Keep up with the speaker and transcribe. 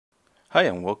Hi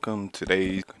and welcome to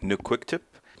today's Nuke Quick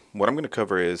Tip. What I'm going to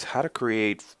cover is how to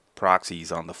create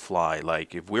proxies on the fly.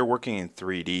 Like if we're working in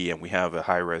 3D and we have a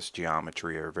high-res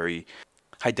geometry or very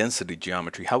high-density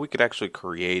geometry, how we could actually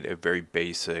create a very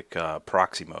basic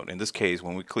proxy mode. In this case,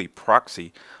 when we click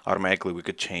proxy, automatically we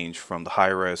could change from the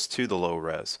high-res to the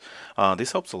low-res.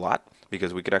 This helps a lot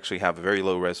because we could actually have a very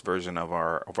low-res version of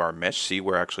our mesh, see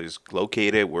where actually it's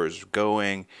located, where it's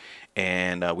going,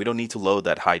 and we don't need to load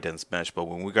that high dense mesh, but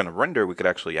when we're going to render we could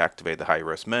actually activate the high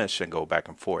res mesh and go back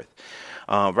and forth.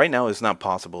 Right now it's not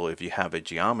possible if you have a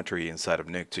geometry inside of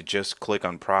Nuke to just click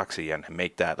on proxy and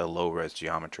make that a low res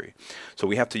geometry. So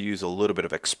we have to use a little bit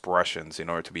of expressions in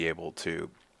order to be able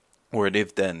to, or an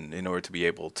if then, in order to be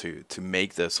able to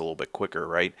make this a little bit quicker,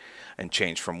 right, and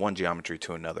change from one geometry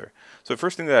to another. So the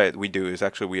first thing that we do is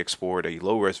actually we export a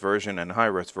low-res version and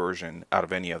high-res version out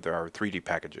of any of our 3D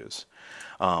packages.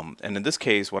 And in this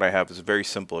case, what I have is a very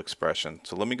simple expression.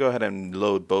 So let me go ahead and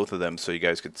load both of them so you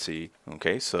guys could see.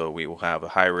 Okay, so we will have a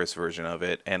high-res version of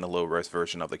it and a low-res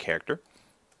version of the character.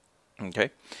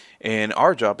 Okay, and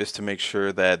our job is to make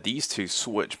sure that these two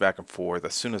switch back and forth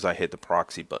as soon as I hit the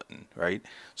proxy button, right?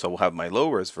 So we'll have my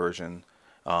low-res version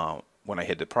when I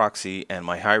hit the proxy and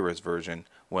my high-res version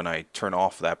when I turn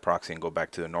off that proxy and go back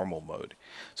to the normal mode.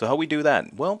 So how we do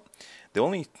that? Well, the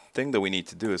only thing that we need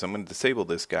to do is I'm going to disable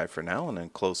this guy for now and then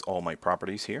close all my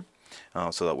properties here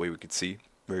so that way we can see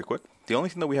very quick. The only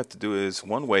thing that we have to do is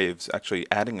one way is actually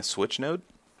adding a switch node.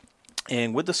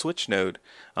 And with the switch node,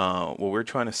 what we're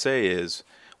trying to say is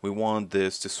we want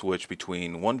this to switch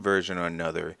between one version or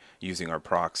another using our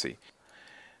proxy.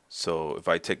 So if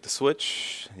I take the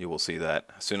switch, you will see that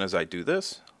as soon as I do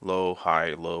this, low,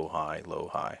 high, low, high,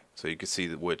 low, high. So you can see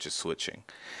which is switching.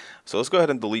 So let's go ahead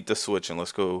and delete the switch and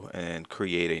let's go and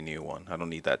create a new one. I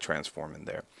don't need that transform in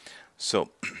there.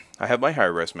 So I have my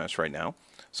high-res mesh right now.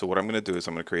 So what I'm going to do is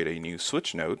I'm going to create a new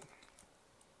switch node.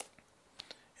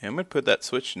 And I'm going to put that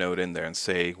switch node in there and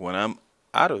say when I'm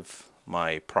out of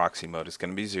my proxy mode it's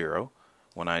going to be 0.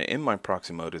 When I'm in my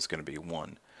proxy mode it's going to be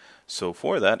 1. So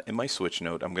for that, in my switch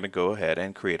node, I'm going to go ahead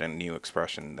and create a new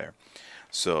expression in there.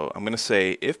 So I'm going to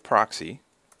say if proxy,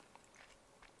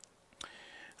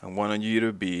 I want you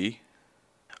to be,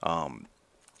 so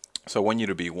I want you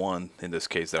to be 1 in this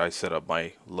case that I set up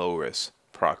my low-res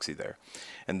proxy there.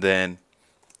 And then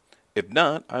if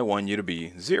not, I want you to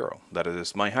be 0. That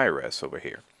is my high-res over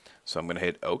here. So I'm going to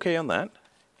hit OK on that.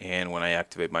 And when I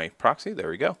activate my proxy,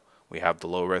 there we go. We have the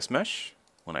low-res mesh.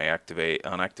 When I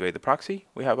unactivate the proxy,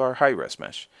 we have our high-res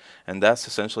mesh. And that's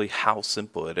essentially how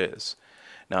simple it is.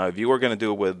 Now, if you were going to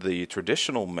do it with the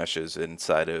traditional meshes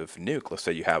inside of Nuke, let's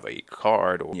say you have a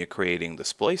card or you're creating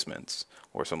displacements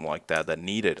or something like that that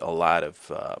needed a lot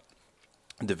of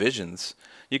divisions,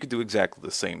 you could do exactly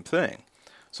the same thing.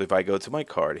 So if I go to my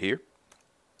card here,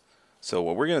 so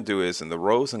what we're going to do is in the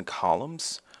rows and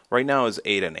columns, right now is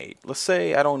 8 and 8. Let's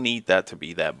say I don't need that to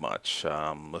be that much.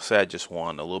 Let's say I just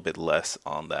want a little bit less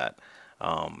on that.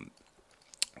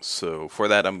 So for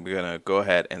that, I'm going to go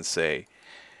ahead and say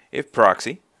if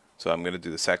proxy. So I'm going to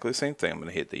do exactly the same thing. I'm going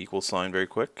to hit the equal sign very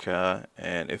quick.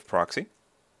 And if proxy,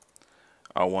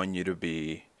 I want you to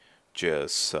be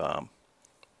just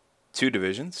 2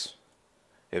 divisions.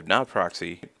 If not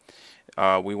proxy,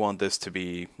 we want this to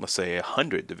be, let's say,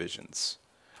 100 divisions.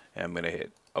 And I'm going to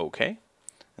hit OK.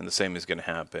 And the same is going to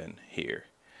happen here.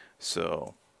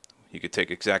 So you could take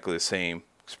exactly the same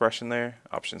expression there,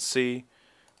 option C,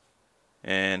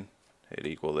 and hit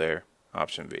equal there,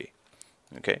 option V.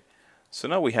 Okay. So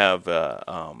now we have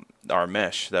our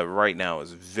mesh that right now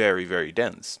is very, very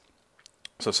dense.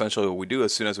 So essentially what we do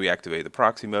as soon as we activate the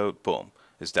proxy mode, boom,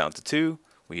 it's down to 2.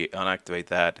 We unactivate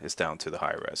that, it's down to the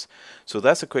high res. So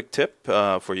that's a quick tip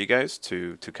for you guys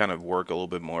to kind of work a little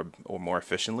bit more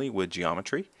efficiently with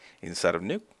geometry inside of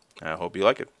Nuke. I hope you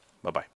like it. Bye-bye.